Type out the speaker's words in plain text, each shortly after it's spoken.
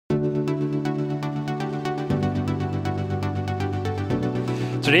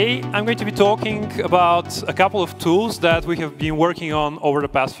Today, I'm going to be talking about a couple of tools that we have been working on over the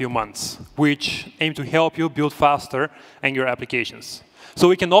past few months, which aim to help you build faster Angular applications. So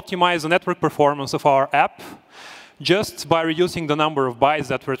we can optimize the network performance of our app just by reducing the number of bytes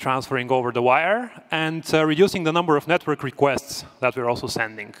that we're transferring over the wire and reducing the number of network requests that we're also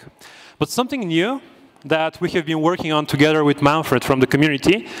sending. But something new that we have been working on together with Manfred from the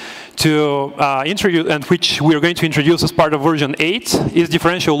community to introduce, and which we are going to introduce as part of version 8, is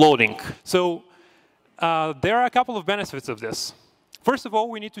differential loading. So there are a couple of benefits of this. First of all,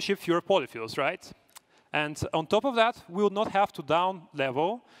 we need to ship fewer polyfills, right? And on top of that, we will not have to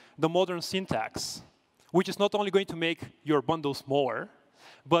down-level the modern syntax, which is not only going to make your bundles smaller,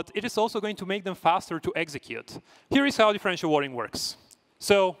 but it is also going to make them faster to execute. Here is how differential loading works.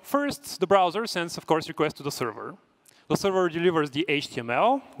 So first, the browser sends, of course, requests to the server. The server delivers the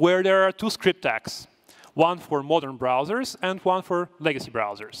HTML, where there are two script tags, one for modern browsers and one for legacy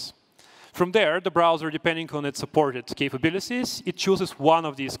browsers. From there, the browser, depending on its supported capabilities, it chooses one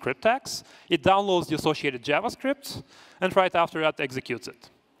of these script tags, it downloads the associated JavaScript, and right after that executes it.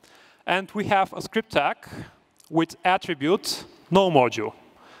 And we have a script tag with attribute no module.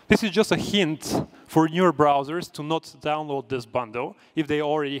 This is just a hint for newer browsers to not download this bundle if they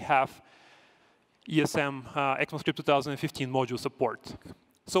already have ESM ECMAScript 2015 module support.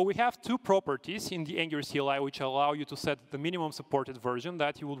 So we have two properties in the Angular CLI which allow you to set the minimum supported version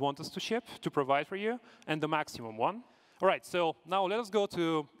that you would want us to ship, to provide for you, and the maximum one. All right, so now let us go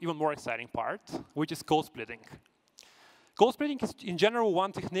to even more exciting part, which is code splitting. Code splitting is, in general,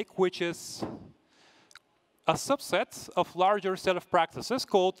 one technique which is a subset of larger set of practices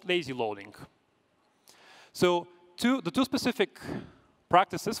called lazy loading. So the two specific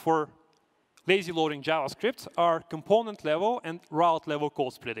practices for lazy loading JavaScript are component level and route level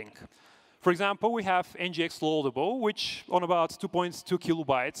code splitting. For example, we have ngx loadable, which on about 2.2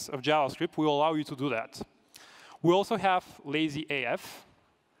 kilobytes of JavaScript will allow you to do that. We also have lazy AF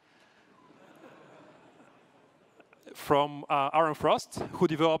from Aaron Frost, who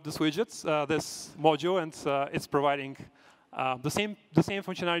developed this widget, this module, and it's providing the same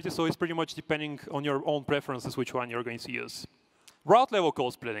functionality, so it's pretty much depending on your own preferences which one you're going to use. Route level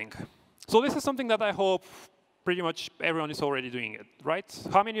code splitting. So this is something that I hope pretty much everyone is already doing it, right?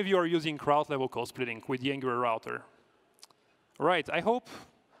 How many of you are using route level code splitting with the Angular router? Right, I hope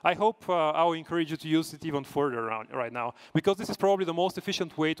I'll encourage you to use it even further right now, because this is probably the most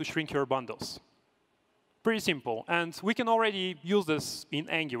efficient way to shrink your bundles. Pretty simple, and we can already use this in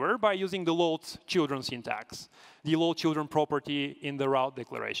Angular by using the load children syntax, the load children property in the route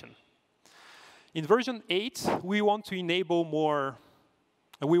declaration. In version 8, we want to enable more.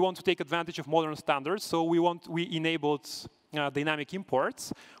 We want to take advantage of modern standards, so we enabled dynamic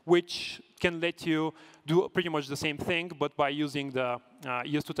imports, which can let you do pretty much the same thing, but by using the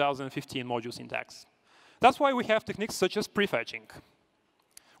ES 2015 module syntax. That's why we have techniques such as prefetching.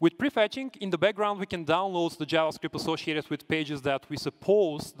 With prefetching, in the background, we can download the JavaScript associated with pages that we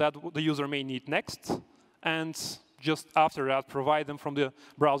suppose that the user may need next, and just after that, provide them from the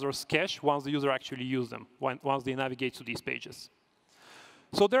browser's cache once the user actually uses them, once they navigate to these pages.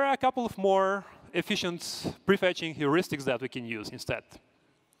 So there are a couple of more efficient prefetching heuristics that we can use instead.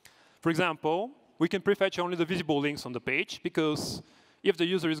 For example, we can prefetch only the visible links on the page, because if the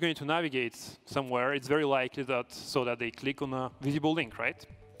user is going to navigate somewhere, it's very likely that they click on a visible link, right?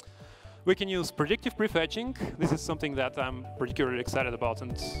 We can use predictive prefetching. This is something that I'm particularly excited about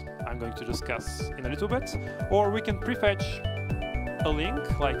and I'm going to discuss in a little bit. Or we can prefetch a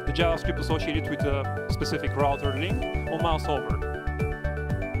link, like the JavaScript associated with a specific router link, on mouse over.